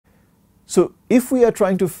So if we are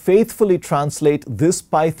trying to faithfully translate this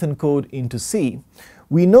Python code into C,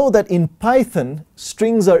 we know that in Python,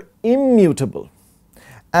 strings are immutable.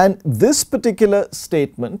 And this particular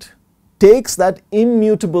statement takes that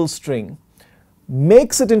immutable string,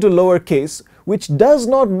 makes it into lowercase, which does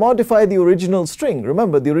not modify the original string.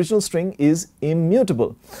 Remember, the original string is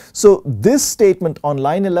immutable. So this statement on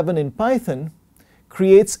line 11 in Python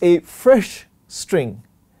creates a fresh string,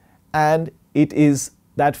 and it is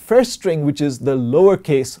that fresh string which is the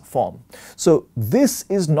lowercase form. So this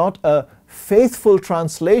is not a faithful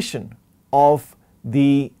translation of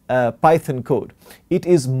the Python code. It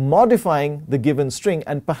is modifying the given string,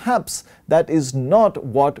 and perhaps that is not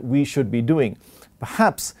what we should be doing.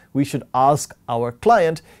 Perhaps we should ask our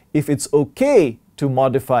client if it's okay to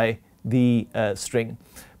modify the string.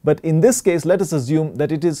 But in this case, let us assume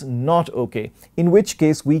that it is not okay, in which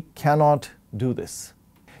case we cannot do this.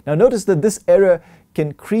 Now notice that this error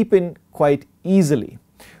can creep in quite easily.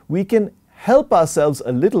 We can help ourselves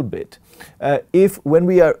a little bit if, when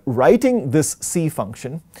we are writing this C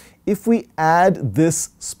function, if we add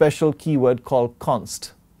this special keyword called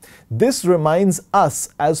const. This reminds us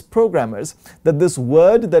as programmers that this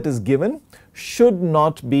word that is given should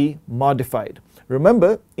not be modified.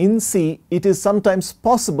 Remember, in C, it is sometimes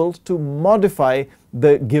possible to modify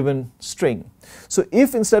the given string. So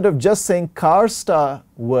if instead of just saying car star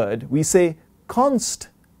word, we say const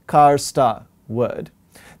car star word,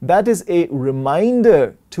 that is a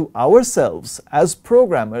reminder to ourselves as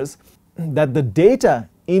programmers that the data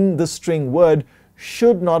in the string word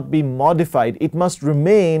should not be modified. It must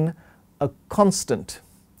remain a constant.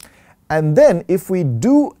 And then if we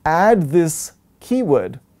do add this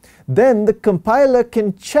keyword, then the compiler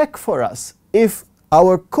can check for us if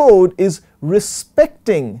our code is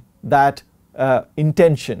respecting that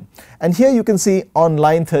intention. And here you can see on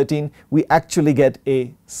line 13, we actually get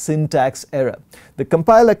a syntax error. The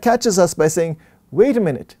compiler catches us by saying, wait a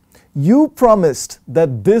minute, you promised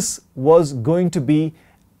that this was going to be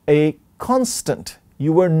a constant.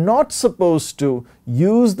 You were not supposed to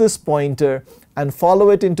use this pointer and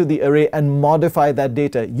follow it into the array and modify that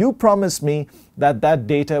data. You promised me that that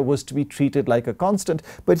data was to be treated like a constant,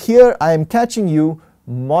 but here I am catching you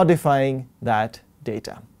modifying that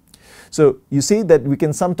data. So you see that we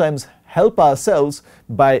can sometimes help ourselves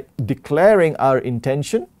by declaring our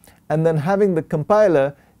intention and then having the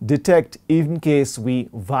compiler detect in case we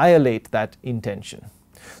violate that intention.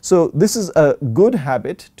 So this is a good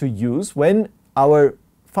habit to use when our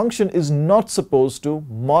function is not supposed to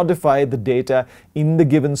modify the data in the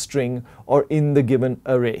given string or in the given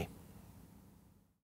array.